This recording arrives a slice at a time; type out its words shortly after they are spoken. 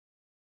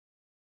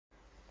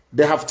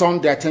They have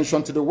turned their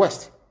attention to the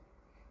West.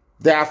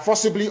 They are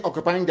forcibly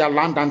occupying their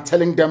land and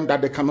telling them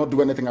that they cannot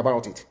do anything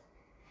about it.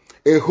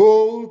 A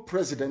whole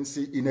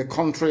presidency in a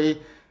country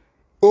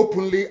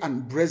openly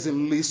and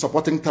brazenly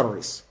supporting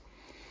terrorists.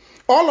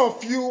 All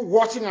of you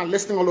watching and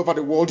listening all over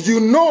the world, you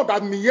know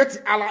that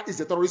Miyetti Allah is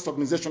a terrorist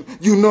organization.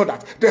 You know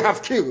that. They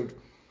have killed.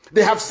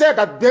 They have said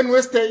that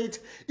Benue State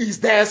is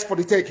theirs for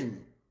the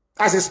taking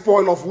as a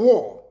spoil of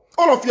war.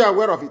 All of you are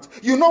aware of it.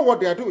 You know what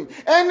they are doing.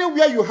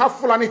 Anywhere you have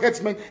Fulani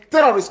headsmen,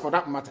 terrorists for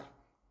that matter,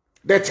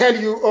 they tell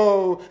you,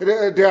 oh,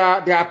 they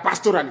are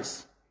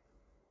pastoralists.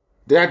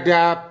 They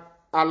are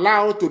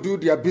allowed to do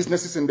their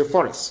businesses in the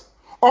forest.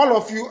 All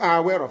of you are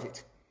aware of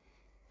it.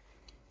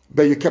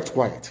 But you kept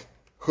quiet,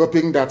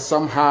 hoping that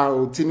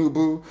somehow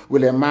Tinubu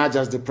will emerge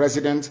as the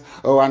president,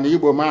 or an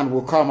Igbo man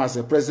will come as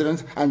the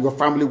president, and your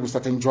family will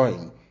start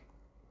enjoying.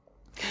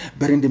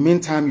 But in the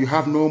meantime, you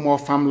have no more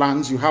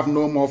farmlands, you have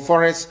no more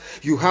forests,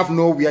 you have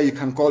nowhere you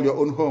can call your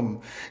own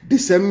home. The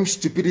same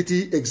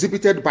stupidity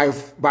exhibited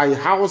by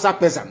Hausa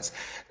peasants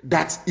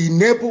that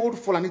enabled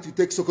Fulani to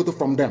take Sokoto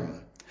from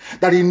them,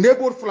 that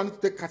enabled Fulani to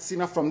take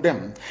Katsina from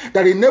them,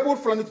 that enabled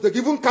Fulani to take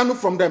even Kanu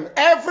from them.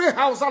 Every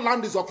Hausa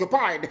land is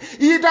occupied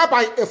either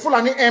by a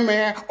Fulani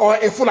emir or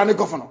a Fulani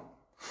governor.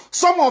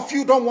 Some of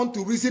you don't want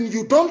to reason,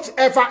 you don't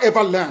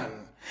ever learn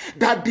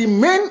that the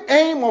main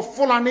aim of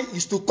Fulani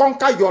is to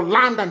conquer your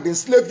land and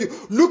enslave you.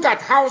 Look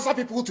at Hausa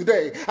people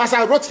today. As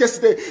I wrote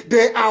yesterday,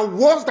 they are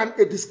worse than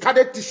a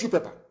discarded tissue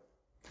paper.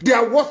 They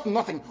are worth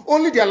nothing.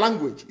 Only their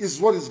language is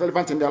what is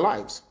relevant in their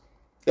lives.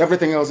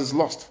 Everything else is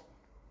lost.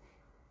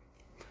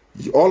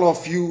 All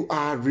of you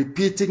are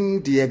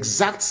repeating the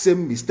exact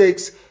same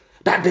mistakes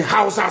that the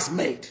Hausas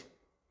made.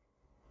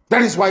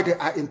 That is why they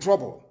are in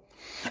trouble.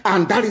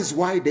 And that is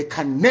why they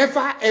can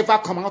never ever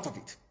come out of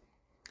it.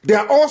 They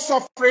are all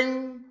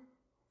suffering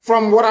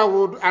from what I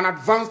would an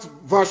advanced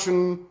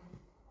version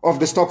of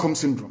the Stockholm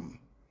Syndrome.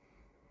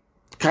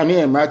 Can you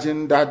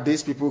imagine that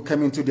these people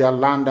came into their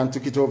land and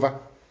took it over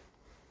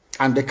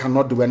and they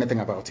cannot do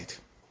anything about it?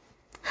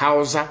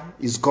 Hausa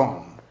is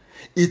gone.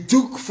 It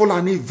took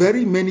Fulani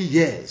very many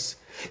years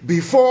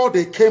before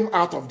they came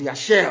out of their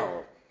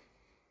shell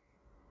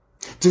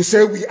to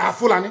say we are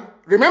Fulani.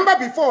 Remember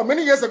before,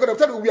 many years ago, they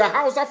told you we are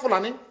Hausa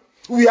Fulani.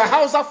 We are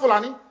Hausa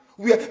Fulani.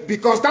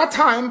 Because that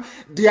time,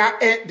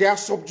 their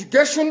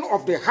subjugation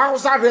of the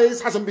Hausa race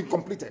hasn't been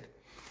completed.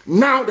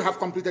 Now they have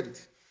completed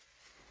it.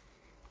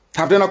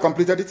 Have they not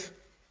completed it?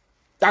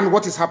 And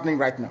what is happening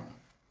right now?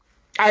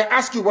 I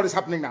ask you what is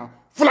happening now.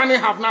 Fulani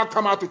have now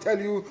come out to tell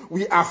you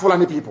we are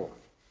Fulani people.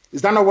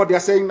 Is that not what they are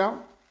saying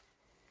now?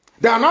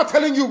 They are not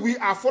telling you we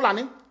are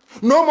Fulani.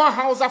 No more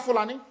Hausa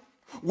Fulani.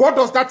 What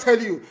does that tell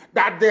you?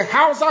 That the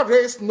Hausa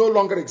race no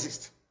longer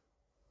exists.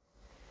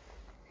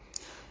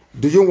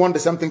 Do you want the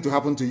same thing to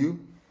happen to you?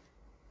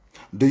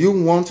 Do you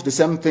want the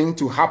same thing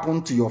to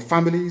happen to your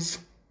families,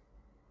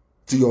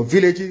 to your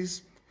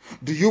villages?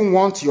 Do you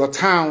want your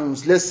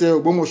towns, let's say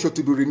Obomosho,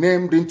 to be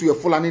renamed into a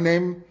Fulani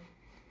name?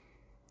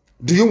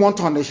 Do you want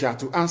Onisha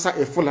to answer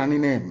a Fulani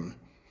name?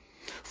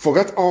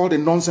 Forget all the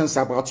nonsense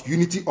about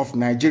unity of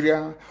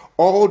Nigeria.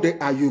 All they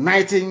are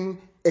uniting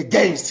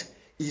against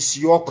is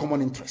your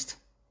common interest.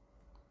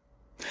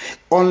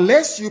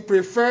 Unless you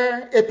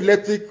prefer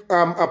epileptic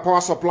power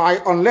supply,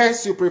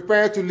 unless you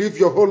prepare to live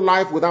your whole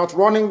life without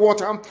running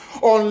water,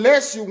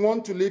 unless you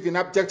want to live in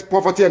abject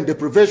poverty and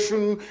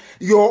deprivation,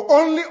 your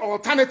only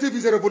alternative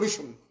is a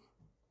revolution.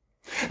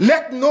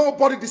 Let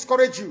nobody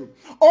discourage you.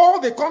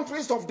 All the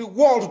countries of the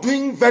world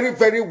doing very,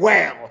 very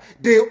well,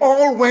 they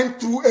all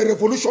went through a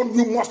revolution.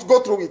 You must go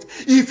through it.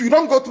 If you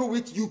don't go through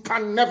it, you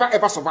can never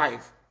ever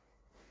survive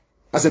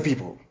as a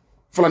people.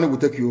 Fulani will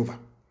take you over.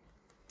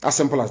 As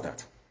simple as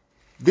that.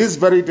 This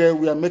very day,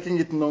 we are making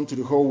it known to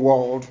the whole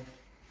world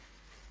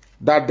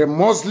that the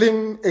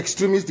Muslim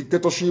extremist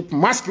dictatorship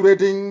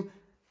masquerading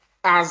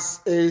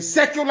as a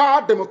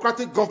secular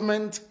democratic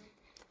government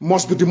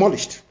must be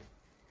demolished.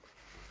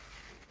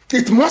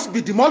 It must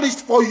be demolished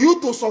for you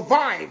to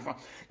survive.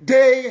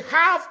 They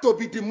have to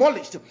be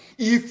demolished.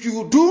 If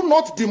you do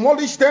not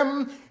demolish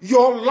them,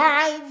 your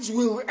lives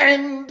will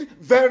end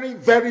very,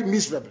 very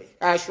miserably.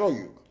 I assure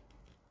you.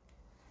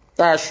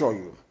 I assure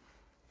you.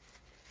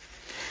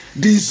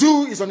 The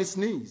zoo is on its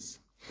knees.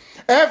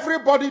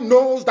 Everybody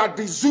knows that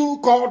the zoo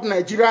called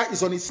Nigeria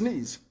is on its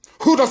knees.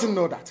 Who doesn't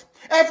know that?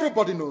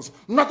 Everybody knows.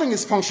 Nothing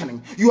is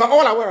functioning. You are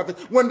all aware of it.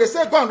 When they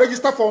say go and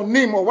register for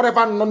NIM or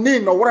whatever,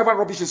 NIM or whatever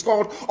rubbish is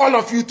called, all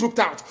of you trooped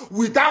out.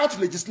 Without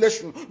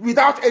legislation,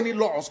 without any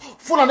laws.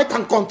 Fulani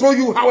can control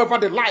you however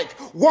they like.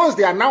 Once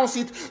they announce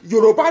it,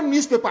 Yoruba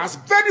newspapers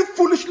very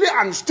foolishly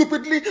and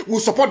stupidly will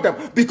support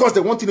them because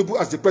they want Tinubu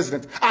as the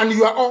president. And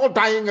you are all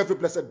dying every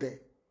blessed day.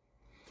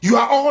 You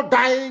are all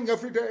dying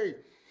every day.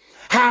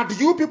 Had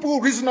you people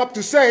risen up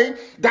to say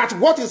that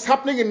what is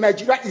happening in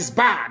Nigeria is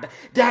bad,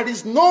 there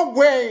is no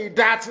way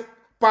that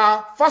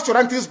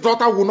Fashoranti's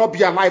daughter will not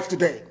be alive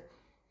today.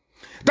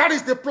 That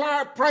is the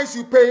price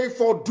you pay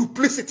for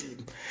duplicity.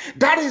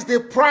 That is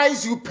the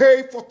price you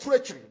pay for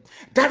treachery.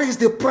 That is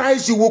the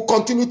price you will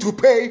continue to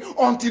pay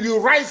until you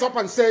rise up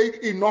and say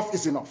enough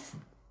is enough.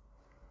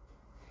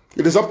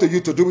 It is up to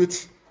you to do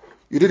it.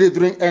 You did it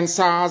during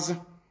NSAS.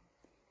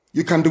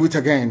 You can do it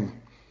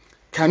again.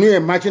 Can you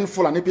imagine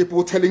Fulani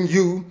people telling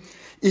you,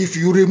 if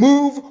you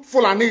remove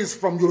Fulanis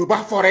from Yoruba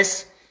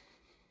forest,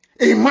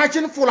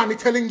 imagine Fulani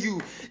telling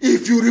you,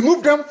 if you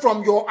remove them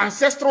from your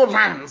ancestral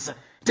lands,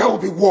 there will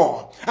be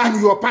war, and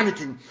you are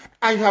panicking.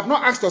 And you have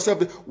not asked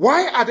yourself,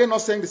 why are they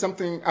not saying the same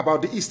thing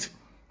about the East?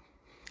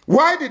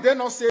 Why did they not say